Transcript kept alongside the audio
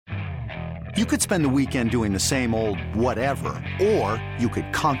You could spend the weekend doing the same old whatever, or you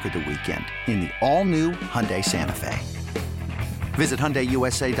could conquer the weekend in the all-new Hyundai Santa Fe. Visit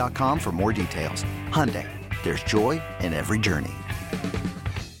HyundaiUSA.com for more details. Hyundai, there's joy in every journey.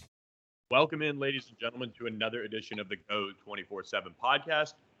 Welcome in, ladies and gentlemen, to another edition of the Go 24/7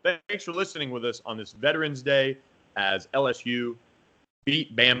 podcast. Thanks for listening with us on this Veterans Day as LSU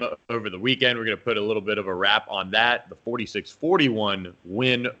beat Bama over the weekend. We're going to put a little bit of a wrap on that. The 46-41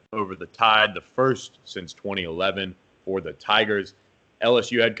 win over the Tide, the first since 2011 for the Tigers.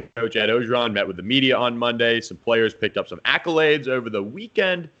 LSU head coach Ed Orgeron met with the media on Monday. Some players picked up some accolades over the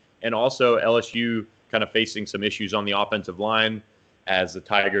weekend, and also LSU kind of facing some issues on the offensive line as the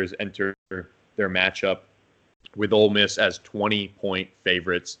Tigers enter their matchup with Ole Miss as 20-point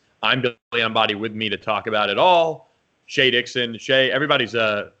favorites. I'm Billy Embody. With me to talk about it all, Shea Dixon. Shea, everybody's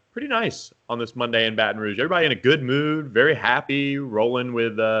pretty nice on this Monday in Baton Rouge. Everybody in a good mood, very happy, rolling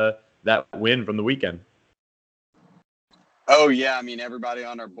with that win from the weekend. Oh, yeah. I mean, everybody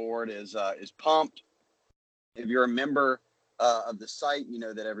on our board is pumped. If you're a member of the site, you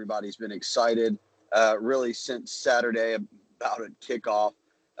know that everybody's been excited really since Saturday about a kickoff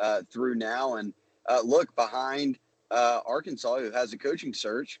through now. And look, behind Arkansas, who has a coaching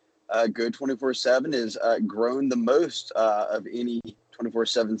search, Go 24/7 has grown the most of any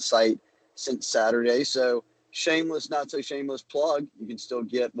 24/7 site since Saturday. So shameless, not so shameless plug. You can still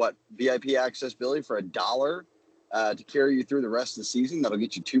get VIP access, Billy, for $1 to carry you through the rest of the season. That'll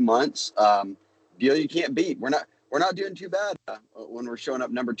get you 2 months. Deal you can't beat. We're not doing too bad when we're showing up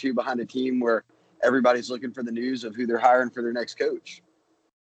number 2 behind a team where everybody's looking for the news of who they're hiring for their next coach.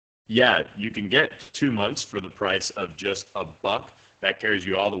 Yeah, you can get 2 months for the price of just $1. That carries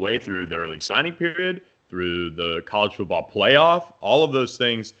you all the way through the early signing period, through the college football playoff, all of those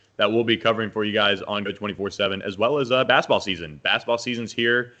things that we'll be covering for you guys on Go 24/7, as well as basketball season. Basketball season's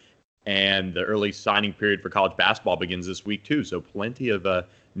here, and the early signing period for college basketball begins this week too. So plenty of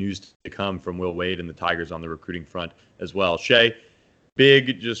news to come from Will Wade and the Tigers on the recruiting front as well. Shea,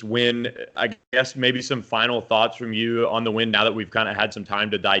 big just win. I guess maybe some final thoughts from you on the win now that we've kind of had some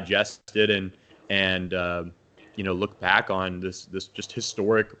time to digest it and look back on this just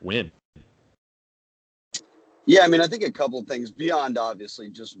historic win. Yeah, I mean, I think a couple of things beyond obviously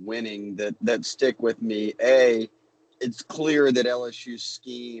just winning that stick with me. It's clear that LSU's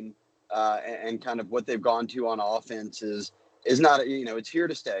scheme and kind of what they've gone to on offense is not, it's here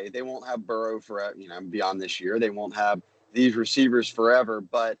to stay. They won't have Burrow for, beyond this year. They won't have these receivers forever,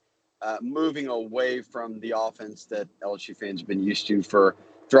 but moving away from the offense that LSU fans have been used to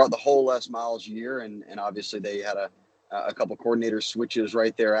throughout the whole Les Miles year. And obviously they had a couple coordinator switches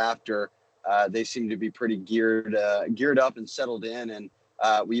right thereafter. They seem to be pretty geared up and settled in. And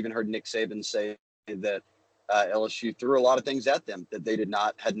we even heard Nick Saban say that LSU threw a lot of things at them that they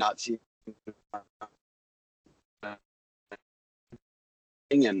had not seen.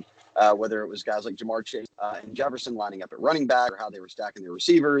 And whether it was guys like Jamar Chase and Jefferson lining up at running back, or how they were stacking their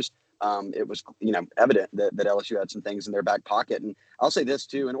receivers, it was evident that LSU had some things in their back pocket. And I'll say this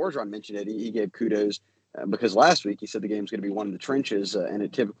too, and Orgeron mentioned it. He gave kudos because last week he said the game's going to be one of the trenches, and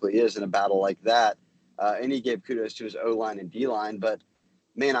it typically is in a battle like that. And he gave kudos to his O-line and D-line. But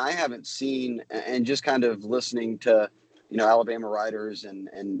man, I haven't seen, and just kind of listening to Alabama writers and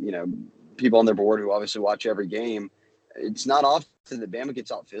people on their board who obviously watch every game, it's not often that Bama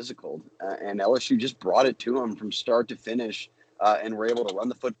gets out physical, and LSU just brought it to them from start to finish, and were able to run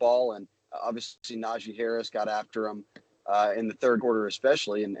the football. And obviously Najee Harris got after them in the third quarter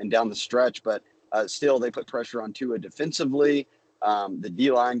especially, and down the stretch. But still, they put pressure on Tua defensively. The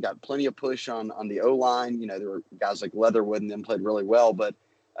D-line got plenty of push on the O-line. There were guys like Leatherwood and them played really well. But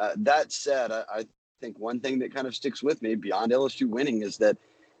that said, I think one thing that kind of sticks with me beyond LSU winning is that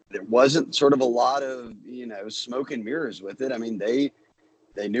there wasn't sort of a lot of, smoke and mirrors with it. I mean, they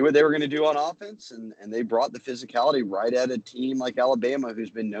knew what they were going to do on offense, and they brought the physicality right at a team like Alabama, who's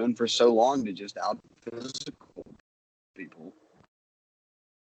been known for so long to just out-physical people.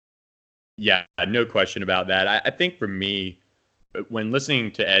 Yeah, no question about that. I think for me, when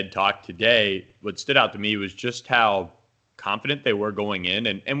listening to Ed talk today, what stood out to me was just how confident they were going in.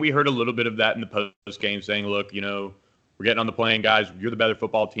 And we heard a little bit of that in the post game saying, look, we're getting on the plane, guys. You're the better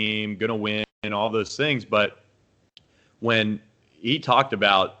football team, going to win, and all those things. But when he talked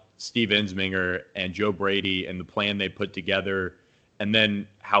about Steve Ensminger and Joe Brady and the plan they put together, and then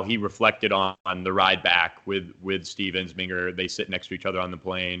how he reflected on the ride back with Steve Ensminger, they sit next to each other on the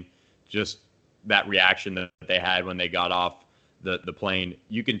plane, just that reaction that they had when they got off the plane.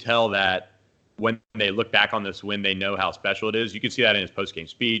 You can tell that when they look back on this win, they know how special it is. You can see that in his post-game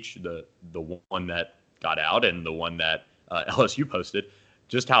speech, the one that got out and the one that LSU posted.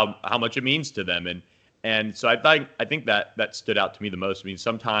 just how much it means to them. And so I think that stood out to me the most. I mean,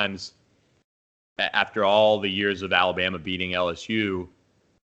 sometimes after all the years of Alabama beating LSU,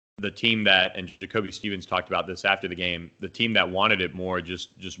 the team that, and Jacoby Stevens talked about this after the game, the team that wanted it more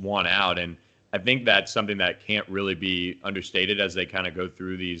just won out. And I think that's something that can't really be understated as they kind of go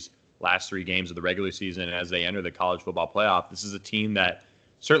through these last 3 games of the regular season and as they enter the college football playoff. This is a team that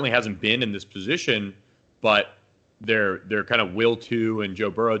certainly hasn't been in this position, but they're kind of will to, and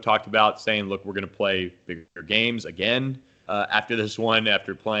Joe Burrow talked about saying, look, we're going to play bigger games again after this one,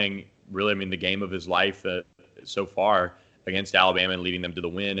 after playing really, I mean, the game of his life so far against Alabama and leading them to the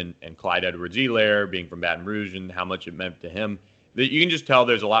win, and Clyde Edwards-Helaire being from Baton Rouge and how much it meant to him. You can just tell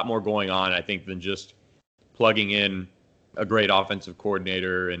there's a lot more going on, I think, than just plugging in a great offensive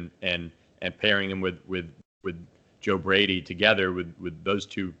coordinator and pairing him with Joe Brady together with those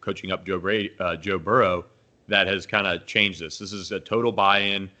two coaching up Joe Burrow. That has kind of changed this. This is a total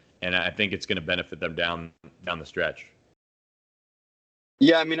buy-in, and I think it's going to benefit them down the stretch.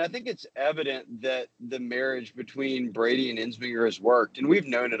 Yeah, I mean, I think it's evident that the marriage between Brady and Ensminger has worked, and we've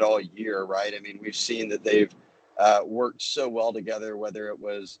known it all year, right? I mean, we've seen that they've worked so well together, whether it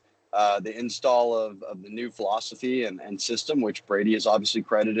was the install of the new philosophy and system, which Brady is obviously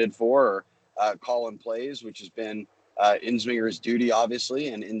credited for, or call-in plays, which has been Ensminger's duty, obviously.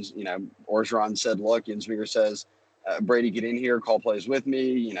 And, Orgeron said, look, Ensminger says, Brady, get in here, call plays with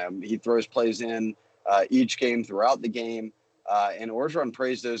me. He throws plays in each game throughout the game. And Orgeron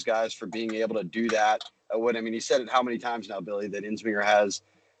praised those guys for being able to do that. He said it how many times now, Billy, that Ensminger has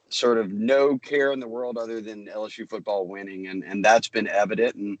sort of no care in the world other than LSU football winning. And that's been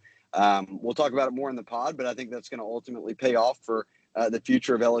evident. And we'll talk about it more in the pod, but I think that's going to ultimately pay off for the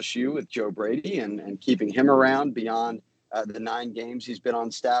future of LSU with Joe Brady and keeping him around beyond the 9 games he's been on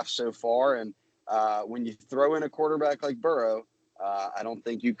staff so far. And when you throw in a quarterback like Burrow, I don't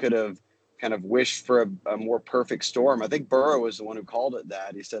think you could have kind of wished for a more perfect storm. I think Burrow was the one who called it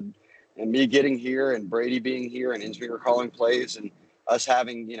that. He said, and me getting here and Brady being here and Ensminger calling plays and us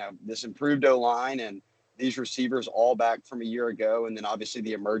having, this improved O-line and these receivers all back from a year ago. And then obviously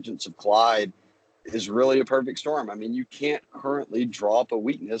the emergence of Clyde is really a perfect storm. I mean, you can't currently draw up a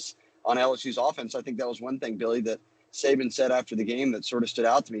weakness on LSU's offense. I think that was one thing, Billy, that Saban said after the game that sort of stood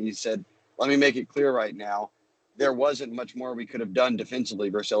out to me. He said, let me make it clear right now. There wasn't much more we could have done defensively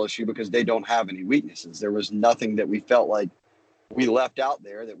versus LSU because they don't have any weaknesses. There was nothing that we felt like we left out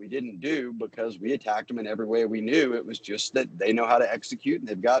there that we didn't do because we attacked them in every way we knew. It was just that they know how to execute and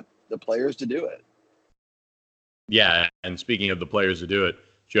they've got the players to do it. Yeah, and speaking of the players to do it,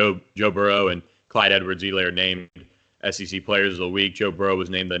 Joe Burrow and Clyde Edwards-Helaire named SEC Players of the Week. Joe Burrow was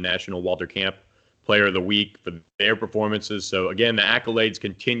named the National Walter Camp Player of the Week for their performances. So, again, the accolades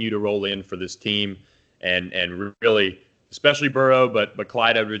continue to roll in for this team. And really, especially Burrow, but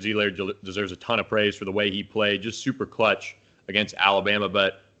Clyde Edwards-Helaire deserves a ton of praise for the way he played, just super clutch against Alabama.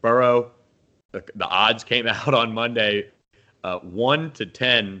 But Burrow, the odds came out on Monday,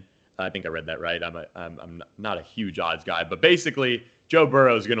 1-10. I think I read that right. I'm not a huge odds guy, but basically, Joe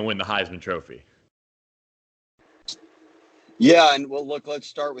Burrow is going to win the Heisman Trophy. Yeah, and well, look, let's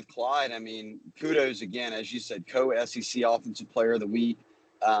start with Clyde. I mean, kudos again, as you said, co-SEC Offensive Player of the Week.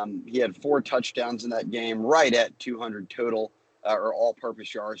 He had 4 touchdowns in that game, right at 200 total, or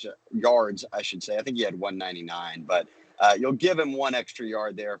all-purpose yards, I should say. I think he had 199, but you'll give him 1 extra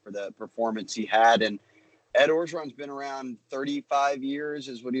yard there for the performance he had. And Ed Orgeron's been around 35 years,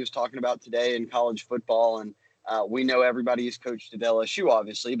 is what he was talking about today in college football. And we know everybody he's coached at LSU,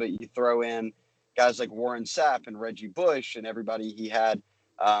 obviously, but you throw in guys like Warren Sapp and Reggie Bush and everybody he had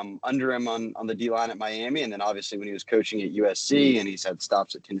under him on the D-line at Miami. And then obviously when he was coaching at USC, and he's had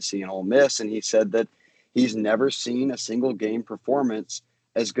stops at Tennessee and Ole Miss. And he said that he's never seen a single game performance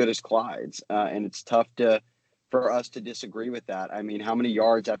as good as Clyde's. And it's tough for us to disagree with that. I mean, how many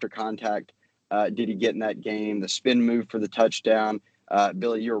yards after contact did he get in that game? The spin move for the touchdown.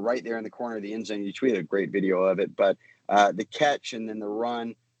 Billy, you were right there in the corner of the end zone. You tweeted a great video of it, but the catch and then the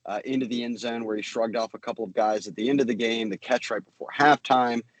run into the end zone where he shrugged off a couple of guys at the end of the game, the catch right before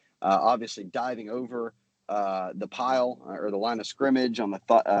halftime, obviously diving over the pile or the line of scrimmage on the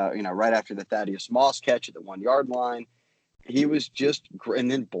right after the Thaddeus Moss catch at the 1 yard line. He was just and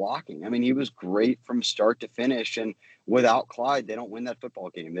then blocking. I mean, he was great from start to finish. And without Clyde, they don't win that football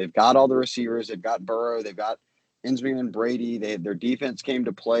game. They've got all the receivers. They've got Burrow. They've got Ensminger and Brady. Their defense came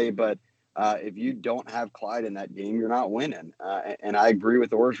to play, but if you don't have Clyde in that game, you're not winning. And I agree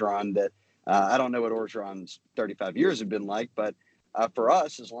with Orgeron that I don't know what Orgeron's 35 years have been like, but for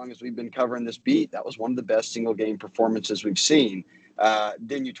us, as long as we've been covering this beat, that was one of the best single game performances we've seen.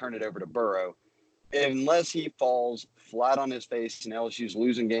 Then you turn it over to Burrow. unless he falls flat on his face and LSU's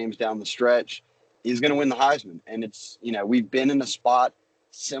losing games down the stretch, he's going to win the Heisman. And it's, we've been in a spot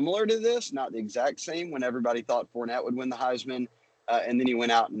similar to this, not the exact same, when everybody thought Fournette would win the Heisman. And then he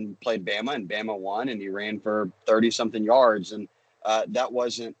went out and played Bama, and Bama won, and he ran for 30-something yards. And that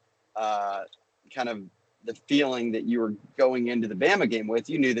wasn't kind of the feeling that you were going into the Bama game with.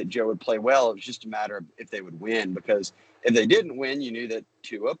 You knew that Joe would play well. It was just a matter of if they would win, because if they didn't win, you knew that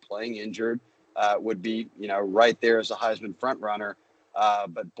Tua, playing injured, would be, right there as a Heisman front runner.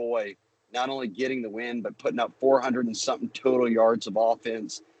 But boy, not only getting the win, but putting up 400 and something total yards of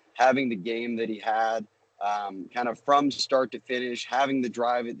offense, having the game that he had, kind of from start to finish, having the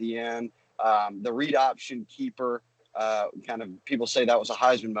drive at the end, the read option keeper, kind of people say that was a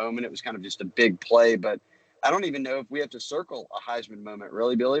Heisman moment. It was kind of just a big play, but I don't even know if we have to circle a Heisman moment,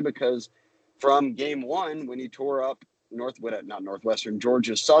 really, Billy, because from game one, when he tore up Northwestern,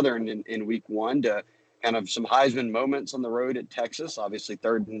 Georgia Southern in week one, to kind of some Heisman moments on the road at Texas, obviously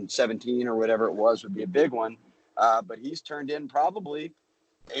 3rd and 17 or whatever it was would be a big one. But he's turned in probably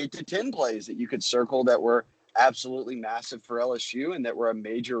 8 to 10 plays that you could circle that were absolutely massive for LSU, and that were a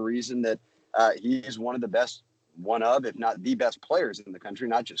major reason that he is one of, if not the best players in the country,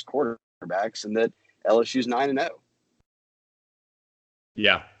 not just quarterbacks, and that LSU's 9-0.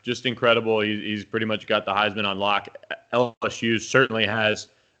 Yeah, just incredible. He's pretty much got the Heisman on lock. LSU certainly has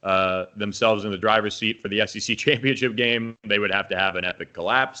themselves in the driver's seat for the SEC championship game. They would have to have an epic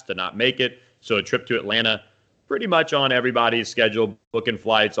collapse to not make it. So a trip to Atlanta, pretty much on everybody's schedule, booking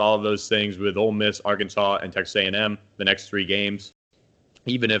flights, all of those things, with Ole Miss, Arkansas, and Texas A&M, the next 3 games.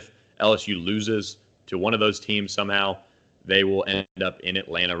 Even if LSU loses to one of those teams somehow, they will end up in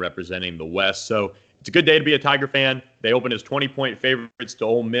Atlanta representing the West. So it's a good day to be a Tiger fan. They open as 20-point favorites to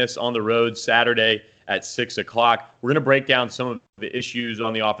Ole Miss on the road Saturday at 6 o'clock. We're going to break down some of the issues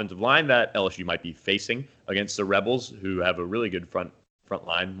on the offensive line that LSU might be facing against the Rebels, who have a really good front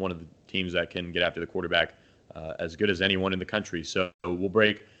line, one of the teams that can get after the quarterback as good as anyone in the country. So we'll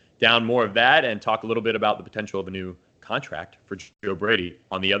break down more of that and talk a little bit about the potential of a new contract for Joe Brady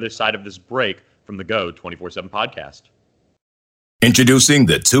on the other side of this break from the Go 24/7 podcast. Introducing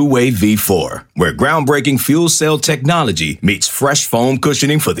the Two-Way V4, where groundbreaking fuel cell technology meets fresh foam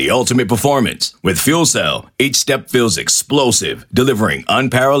cushioning for the ultimate performance. With Fuel Cell, each step feels explosive, delivering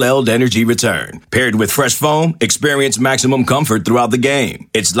unparalleled energy return. Paired with fresh foam, experience maximum comfort throughout the game.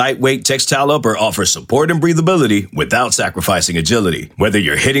 Its lightweight textile upper offers support and breathability without sacrificing agility. Whether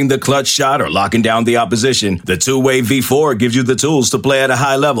you're hitting the clutch shot or locking down the opposition, the Two-Way V4 gives you the tools to play at a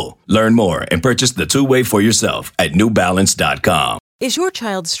high level. Learn more and purchase the Two-Way for yourself at newbalance.com. Is your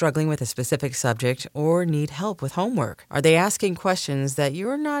child struggling with a specific subject or need help with homework? Are they asking questions that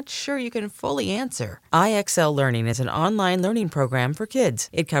you're not sure you can fully answer? IXL Learning is an online learning program for kids.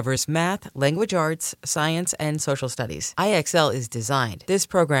 It covers math, language arts, science, and social studies. IXL is designed. This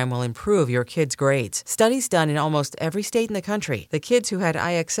program will improve your kids' grades. Studies done in almost every state in the country. The kids who had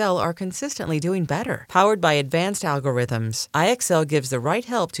IXL are consistently doing better. Powered by advanced algorithms, IXL gives the right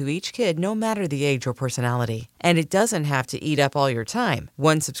help to each kid no matter the age or personality. And it doesn't have to eat up all your time.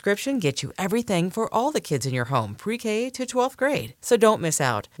 One subscription gets you everything for all the kids in your home, pre-K to 12th grade. So don't miss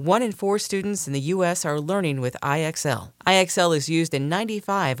out. 1 in 4 students in the U.S. are learning with IXL. IXL is used in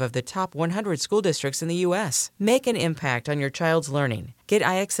 95 of the top 100 school districts in the U.S. Make an impact on your child's learning. Get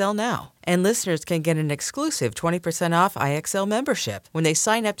IXL now. And listeners can get an exclusive 20% off IXL membership when they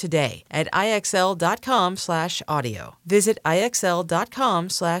sign up today at IXL.com/audio. Visit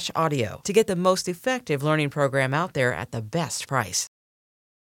IXL.com/audio to get the most effective learning program out there at the best price.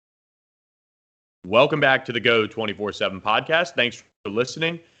 Welcome back to the Go 24/7 podcast. Thanks for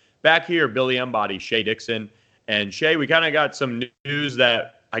listening. Back here, Billy Embody, Shea Dixon. And Shea, we kind of got some news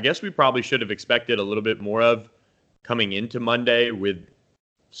that I guess we probably should have expected a little bit more of coming into Monday, with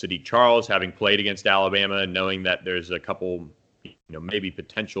Saahdiq Charles having played against Alabama and knowing that there's a couple, maybe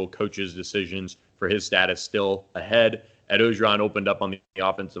potential coaches' decisions for his status still ahead. Ed Orgeron opened up on the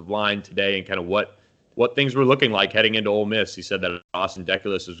offensive line today and kind of what things were looking like heading into Ole Miss. He said that Austin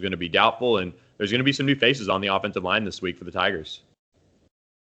Deculus was going to be doubtful, and there's going to be some new faces on the offensive line this week for the Tigers.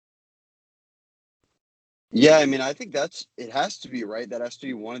 Yeah, I mean, I think it has to be, right. That has to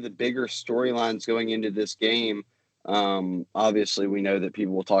be one of the bigger storylines going into this game. Obviously, we know that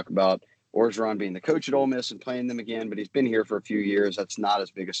people will talk about Orgeron being the coach at Ole Miss and playing them again, but he's been here for a few years. That's not as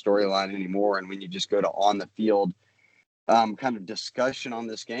big a storyline anymore. And when you just go to on the field kind of discussion on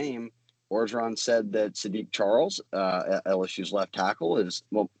this game, Orgeron said that Saahdiq Charles, LSU's left tackle, he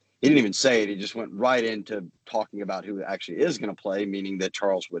didn't even say it. He just went right into talking about who actually is going to play, meaning that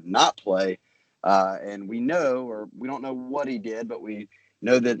Charles would not play. And we know, or we don't know what he did, but we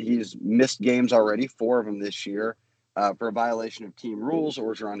Know that he's missed games already, 4 of them this year, for a violation of team rules.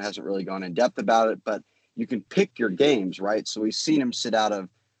 Orgeron hasn't really gone in depth about it, but you can pick your games, right? So we've seen him sit out of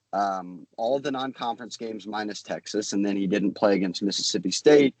all of the non-conference games minus Texas, and then he didn't play against Mississippi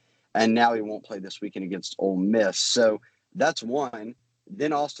State, and now he won't play this weekend against Ole Miss. So that's one.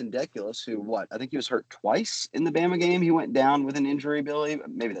 Then Austin Deculus, who, I think he was hurt twice in the Bama game. He went down with an injury, Billy.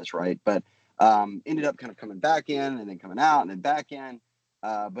 Maybe that's right. But ended up kind of coming back in and then coming out and then back in.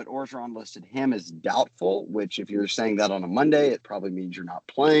 But Orgeron listed him as doubtful, which if you're saying that on a Monday, it probably means you're not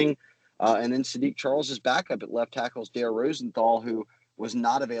playing. And then Sadiq Charles' backup at left tackle is Dare Rosenthal, who was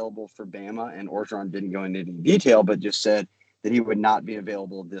not available for Bama. And Orgeron didn't go into any detail, but just said that he would not be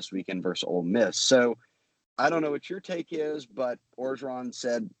available this weekend versus Ole Miss. So I don't know what your take is, but Orgeron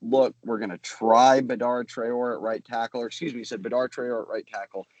said, look, we're going to try Bedard Traore at right tackle. He said Bedard Traore at right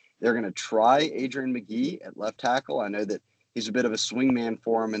tackle. They're going to try Adrian McGee at left tackle. I know that he's a bit of a swing man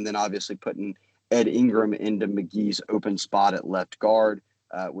for him, and then obviously putting Ed Ingram into McGee's open spot at left guard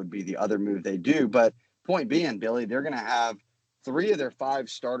would be the other move they do. But point being, Billy, they're going to have 3 of their 5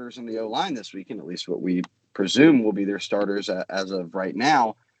 starters in the O-line this weekend, at least what we presume will be their starters as of right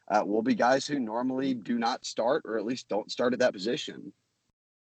now. Will be guys who normally do not start, or at least don't start at that position.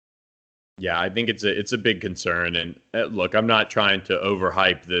 Yeah, I think it's a big concern. And look, I'm not trying to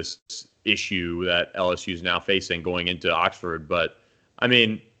overhype this issue that LSU is now facing going into Oxford, but I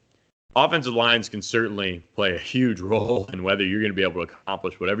mean, offensive lines can certainly play a huge role in whether you're going to be able to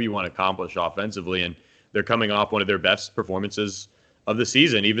accomplish whatever you want to accomplish offensively. And they're coming off one of their best performances of the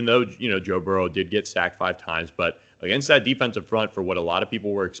season, even though, Joe Burrow did get sacked 5 times. But against that defensive front, for what a lot of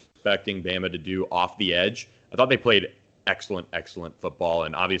people were expecting Bama to do off the edge, I thought they played excellent football.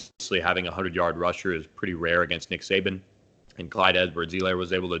 And obviously having a 100-yard rusher is pretty rare against Nick Saban. And Clyde Edwards-Helaire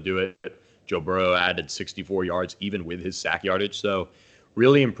was able to do it. Joe Burrow added 64 yards even with his sack yardage. So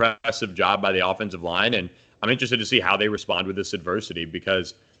really impressive job by the offensive line. And I'm interested to see how they respond with this adversity,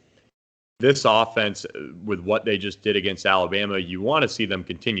 because this offense, with what they just did against Alabama, you want to see them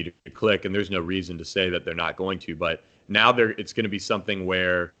continue to click, and there's no reason to say that they're not going to. But now it's going to be something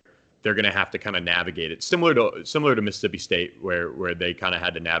where they're going to have to kind of navigate it, similar to Mississippi State, where they kind of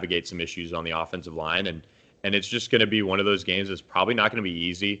had to navigate some issues on the offensive line, and it's just going to be one of those games that's probably not going to be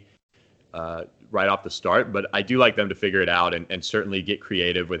easy right off the start. But I do like them to figure it out and certainly get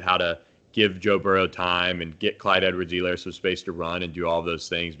creative with how to give Joe Burrow time and get Clyde Edwards-Helaire some space to run and do all of those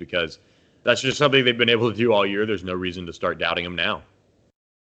things, because that's just something they've been able to do all year. There's no reason to start doubting them now.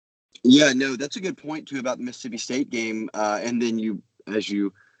 Yeah, no, that's a good point too about the Mississippi State game. And then as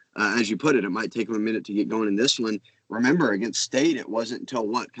you put it might take them a minute to get going in this one. Remember, against State, it wasn't until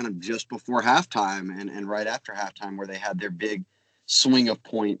kind of just before halftime and right after halftime where they had their big swing of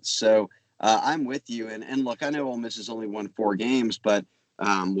points. So I'm with you. And look, I know Ole Miss has only won 4 games, but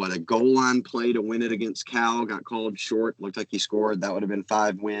a goal line play to win it against Cal got called short. Looked like he scored. That would have been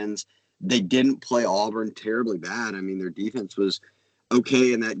 5 wins. They didn't play Auburn terribly bad. I mean, their defense was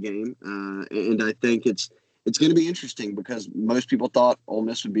okay in that game. And I think it's going to be interesting, because most people thought Ole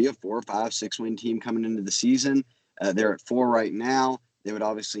Miss would be a 4, 5, 6 win team coming into the season. They're at 4 right now. They would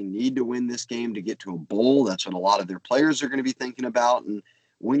obviously need to win this game to get to a bowl. That's what a lot of their players are going to be thinking about. And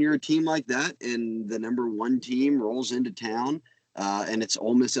when you're a team like that and the number 1 team rolls into town, and it's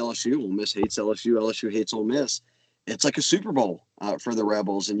Ole Miss LSU, Ole Miss hates LSU, LSU hates Ole Miss, it's like a Super Bowl for the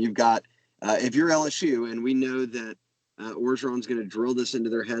Rebels. And you've got, if you're LSU, and we know that Orgeron's going to drill this into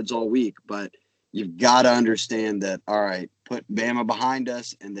their heads all week, but you've got to understand that, all right, put Bama behind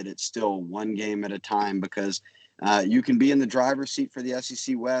us, and that it's still 1 game at a time, because you can be in the driver's seat for the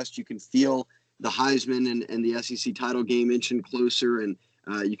SEC West. You can feel the Heisman and the SEC title game inching closer, and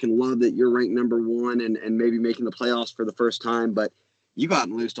you can love that you're ranked number 1 and maybe making the playoffs for the first time, but you go out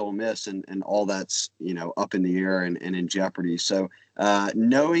and lose to Ole Miss, and all that's, up in the air and in jeopardy. So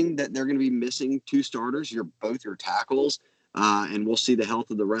knowing that they're going to be missing 2 starters, both your tackles, and we'll see the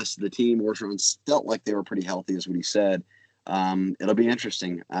health of the rest of the team. Orgeron felt like they were pretty healthy, is what he said. It'll be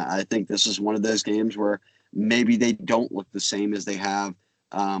interesting. I think this is one of those games where maybe they don't look the same as they have,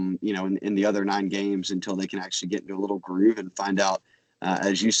 in the other 9 games, until they can actually get into a little groove and find out,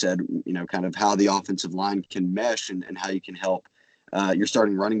 as you said, kind of how the offensive line can mesh and how you can help your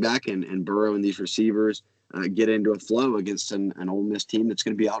starting running back and Burrow and these receivers get into a flow against an Ole Miss team that's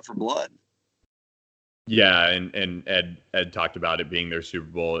going to be out for blood. Yeah, and Ed talked about it being their Super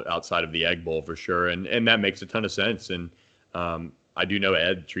Bowl outside of the Egg Bowl for sure, and that makes a ton of sense. And I do know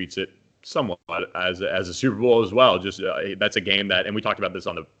Ed treats it somewhat as a Super Bowl as well. Just that's a game that, and we talked about this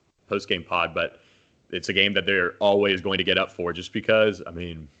on the post-game pod, but it's a game that they're always going to get up for, just because, I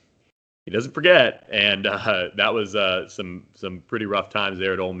mean, he doesn't forget. And that was some pretty rough times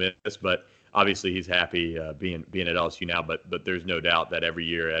there at Ole Miss. But obviously he's happy being at LSU now. But there's no doubt that every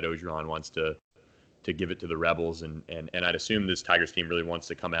year Ed Orgeron wants to give it to the Rebels. And I'd assume this Tigers team really wants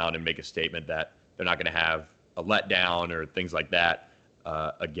to come out and make a statement that they're not going to have a letdown or things like that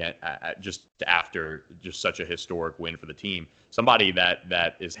again, just after just such a historic win for the team. Somebody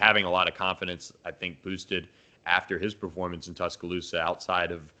that is having a lot of confidence, I think, boosted after his performance in Tuscaloosa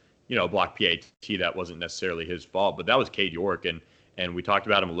outside of, block PAT, that wasn't necessarily his fault, but that was Cade York. And we talked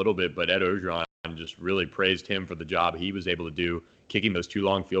about him a little bit, but Ed Orgeron just really praised him for the job he was able to do kicking those 2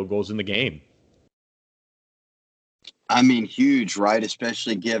 long field goals in the game. I mean, huge, right?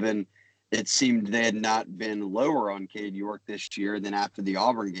 Especially given it seemed they had not been lower on Cade York this year than after the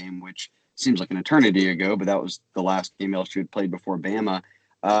Auburn game, which seems like an eternity ago, but that was the last game LSU had played before Bama.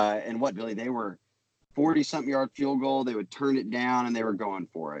 And what, Billy, they were 40-something yard field goal. They would turn it down and they were going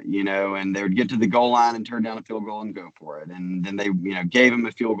for it, and they would get to the goal line and turn down a field goal and go for it. And then they, gave him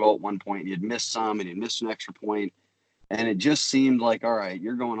a field goal at one point. He had missed some and he had missed an extra point. And it just seemed like, all right,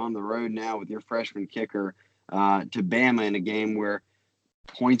 you're going on the road now with your freshman kicker to Bama in a game where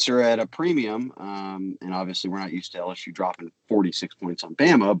points are at a premium. And obviously we're not used to LSU dropping 46 points on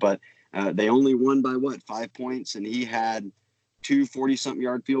Bama, but they only won by 5 points, and he had 2 40-something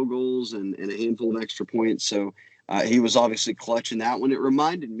yard field goals and a handful of extra points. So he was obviously clutch in that one. It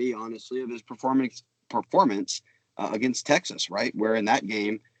reminded me, honestly, of his performance against Texas, right? Where in that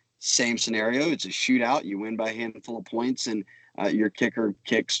game, same scenario. It's a shootout. You win by a handful of points, and your kicker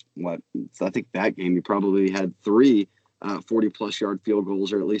kicks I think that game you probably had 3 40-plus yard field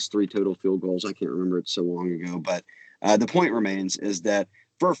goals, or at least 3 total field goals. I can't remember, it's so long ago. But the point remains is that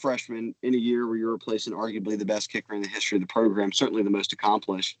for a freshman in a year where you're replacing arguably the best kicker in the history of the program, certainly the most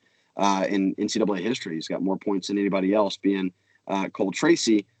accomplished in NCAA history, he's got more points than anybody else, being Cole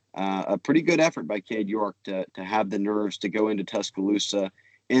Tracy. A pretty good effort by Cade York to have the nerves to go into Tuscaloosa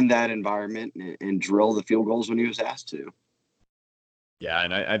in that environment and drill the field goals when he was asked to. Yeah,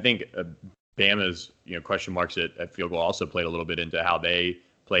 and I think Bama's question marks at field goal also played a little bit into how they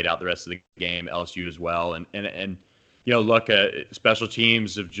played out the rest of the game. LSU as well, and look, special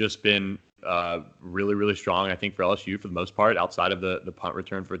teams have just been really, really strong, I think, for LSU for the most part, outside of the punt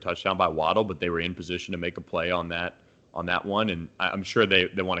return for a touchdown by Waddle, but they were in position to make a play on that one, and I'm sure they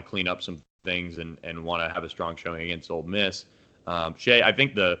want to clean up some things and want to have a strong showing against Ole Miss. Shay, I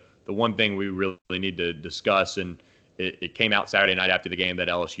think the one thing we really need to discuss, and it came out Saturday night after the game, that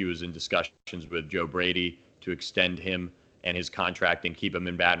LSU was in discussions with Joe Brady to extend him and his contract and keep him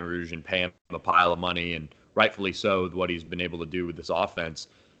in Baton Rouge and pay him a pile of money, and rightfully so with what he's been able to do with this offense.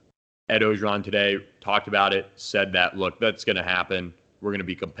 Ed Orgeron today talked about it, said that, look, that's going to happen. We're going to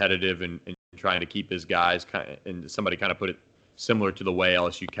be competitive and trying to keep his guys. And somebody kind of put it similar to the way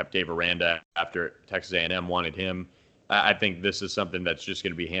LSU kept Dave Aranda after Texas A&M wanted him. I think this is something that's just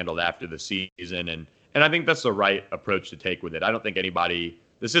going to be handled after the season. And I think that's the right approach to take with it. I don't think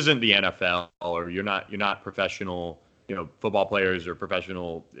this isn't the NFL, or you're not professional, football players or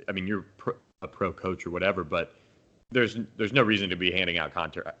professional. I mean, you're a pro coach or whatever, but there's no reason to be handing out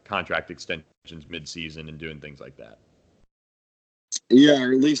contract extensions mid-season and doing things like that. Yeah,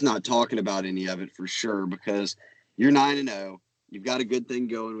 or at least not talking about any of it for sure, because you're 9-0. You've got a good thing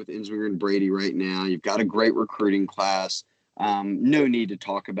going with Ensminger and Brady right now. You've got a great recruiting class. No need to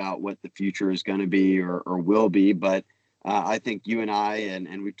talk about what the future is going to be or will be, but I think you and I,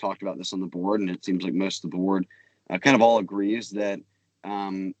 and we've talked about this on the board, and it seems like most of the board kind of all agrees that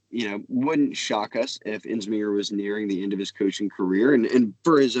wouldn't shock us if Ensminger was nearing the end of his coaching career and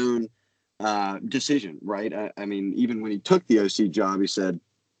for his own decision, right? I mean, even when he took the OC job, he said,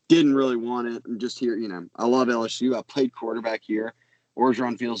 didn't really want it. I'm just here, I love LSU. I played quarterback here.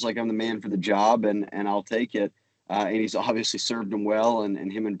 Orgeron feels like I'm the man for the job, and I'll take it. And he's obviously served him well,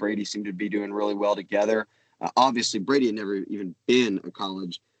 and him and Brady seem to be doing really well together. Obviously, Brady had never even been a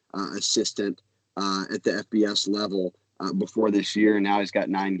college assistant at the FBS level before this year. And now he's got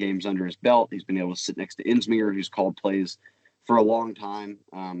 9 games under his belt. He's been able to sit next to Ensminger, who's called plays for a long time,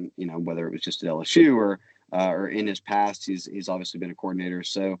 whether it was just at LSU or in his past. He's obviously been a coordinator.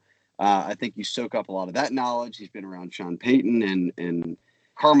 So I think you soak up a lot of that knowledge. He's been around Sean Payton and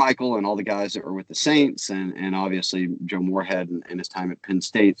Carmichael and all the guys that were with the Saints, and obviously Joe Moorhead and his time at Penn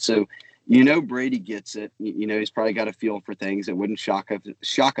State. So, Brady gets it. He's probably got a feel for things. It wouldn't shock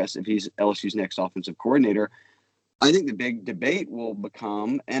us if he's LSU's next offensive coordinator. I think the big debate will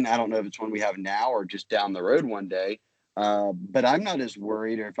become, and I don't know if it's one we have now or just down the road one day, but I'm not as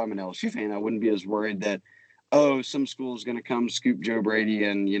worried, or if I'm an LSU fan, I wouldn't be as worried that, some school is going to come scoop Joe Brady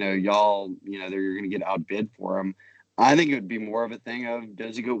and, you're going to get outbid for him. I think it would be more of a thing of,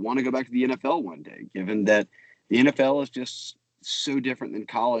 does he want to go back to the NFL one day, given that the NFL is just so different than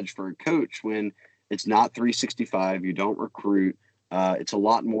college for a coach when it's not 365. You don't recruit. It's a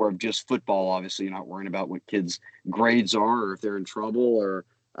lot more of just football. Obviously, you're not worrying about what kids' grades are or if they're in trouble or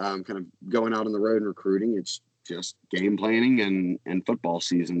kind of going out on the road and recruiting. It's just game planning and football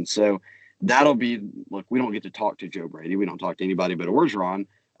season. So that'll be, look, we don't get to talk to Joe Brady. We don't talk to anybody but Orgeron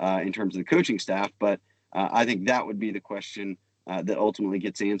in terms of the coaching staff. But I think that would be the question that ultimately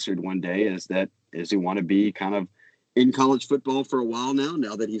gets answered one day, is he want to be kind of in college football for a while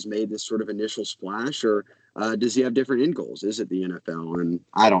now that he's made this sort of initial splash, or does he have different end goals? Is it the NFL? And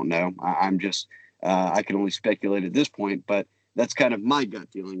I don't know. I'm just, I can only speculate at this point, but that's kind of my gut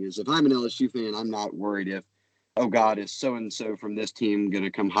feeling is if I'm an LSU fan, I'm not worried if, oh God, is so-and-so from this team going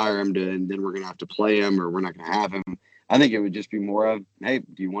to come hire him and then we're going to have to play him or we're not going to have him. I think it would just be more of, hey,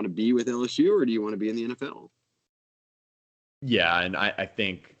 do you want to be with LSU or do you want to be in the NFL? Yeah, and I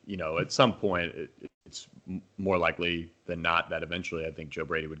think, at some point it's more likely than not that eventually I think Joe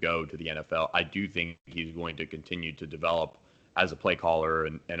Brady would go to the NFL. I do think he's going to continue to develop as a play caller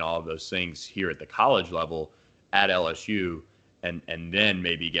and all of those things here at the college level at LSU and then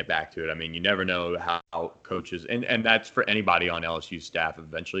maybe get back to it. I mean, you never know how coaches, and that's for anybody on LSU staff.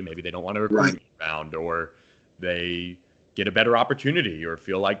 Eventually, maybe they don't want to recruit around or they get a better opportunity or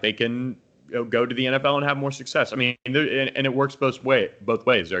feel like they can go to the NFL and have more success. I mean, and it works both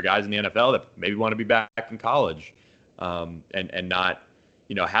ways. There are guys in the NFL that maybe want to be back in college and not,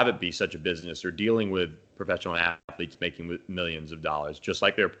 have it be such a business or dealing with professional athletes making millions of dollars, just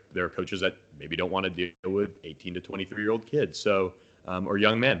like there are coaches that maybe don't want to deal with 18 to 23-year-old kids, so or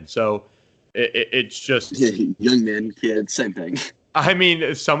young men. So it's just young men, kids, same thing. I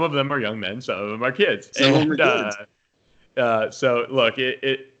mean, some of them are young men, some of them are kids. Some of them are kids. So look,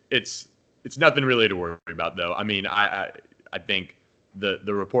 it's nothing really to worry about, though. I mean, I think the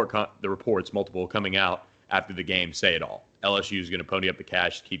reports, multiple coming out after the game, say it all. LSU is going to pony up the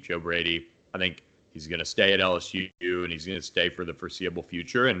cash to keep Joe Brady. I think he's going to stay at LSU and he's going to stay for the foreseeable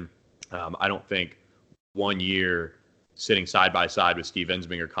future. And I don't think 1 year sitting side by side with Steve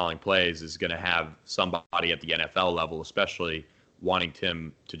Ensminger calling plays is going to have somebody at the NFL level, especially wanting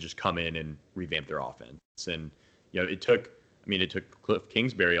him to just come in and revamp their offense. And it took Cliff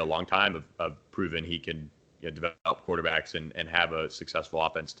Kingsbury a long time of proving he can develop quarterbacks and have a successful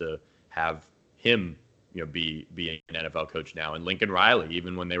offense to have him be an NFL coach now. And Lincoln Riley,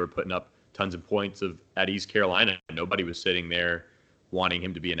 even when they were putting up tons of points at East Carolina, nobody was sitting there wanting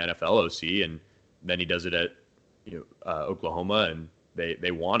him to be an NFL OC. And then he does it at Oklahoma, and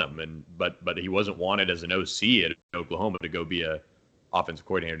they want him. But he wasn't wanted as an OC at Oklahoma to go be a offensive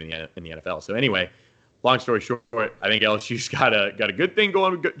coordinator in the NFL. So anyway, long story short, I think LSU's got a good thing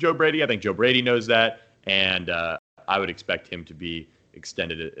going with Joe Brady. I think Joe Brady knows that, and I would expect him to be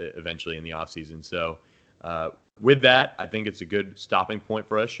extended eventually in the offseason. So with that, I think it's a good stopping point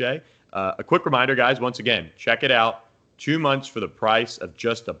for us, Shay. A quick reminder, guys, once again, check it out. 2 months for the price of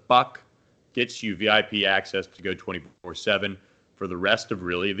just $1 gets you VIP access to go 24/7 for the rest of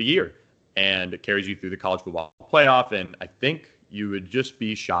really the year. And it carries you through the college football playoff. And I think you would just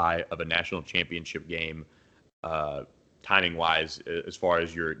be shy of a national championship game timing-wise as far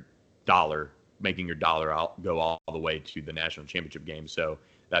as your dollar, making your dollar go all the way to the national championship game. So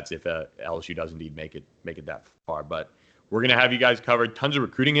that's if LSU does indeed make it that far. But we're going to have you guys covered. Tons of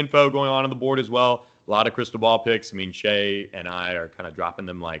recruiting info going on the board as well. A lot of crystal ball picks. I mean, Shay and I are kind of dropping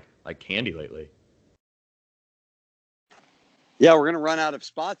them like candy lately. Yeah, we're going to run out of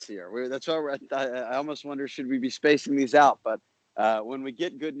spots here. That's why I almost wonder, should we be spacing these out? But when we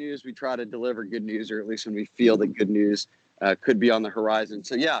get good news, we try to deliver good news, or at least when we feel that good news could be on the horizon.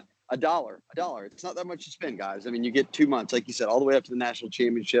 So, yeah, $1. It's not that much to spend, guys. I mean, you get 2 months, like you said, all the way up to the national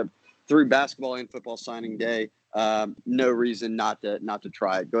championship through basketball and football signing day. No reason not to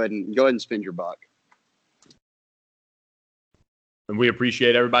try it. Go ahead and spend your $1. And we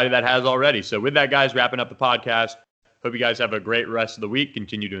appreciate everybody that has already. So with that, guys, wrapping up the podcast. Hope you guys have a great rest of the week.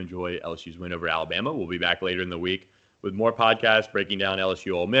 Continue to enjoy LSU's win over Alabama. We'll be back later in the week with more podcasts breaking down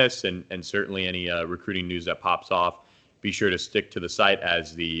LSU Ole Miss and certainly any recruiting news that pops off. Be sure to stick to the site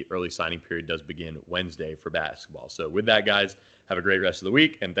as the early signing period does begin Wednesday for basketball. So with that, guys, have a great rest of the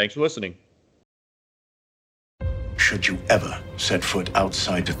week, and thanks for listening. Should you ever set foot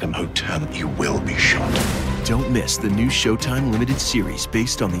outside of the hotel, you will be shot. Don't miss the new Showtime limited series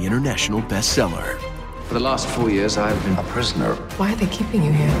based on the international bestseller. For the last 4 years, I've been a prisoner. Why are they keeping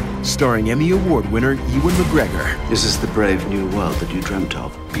you here? Starring Emmy Award winner Ewan McGregor. This is the brave new world that you dreamt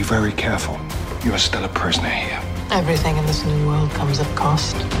of. Be very careful. You are still a prisoner here. Everything in this new world comes at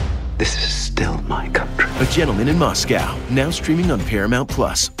cost. This is still my country. A Gentleman in Moscow, now streaming on Paramount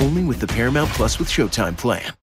Plus, only with the Paramount Plus with Showtime plan.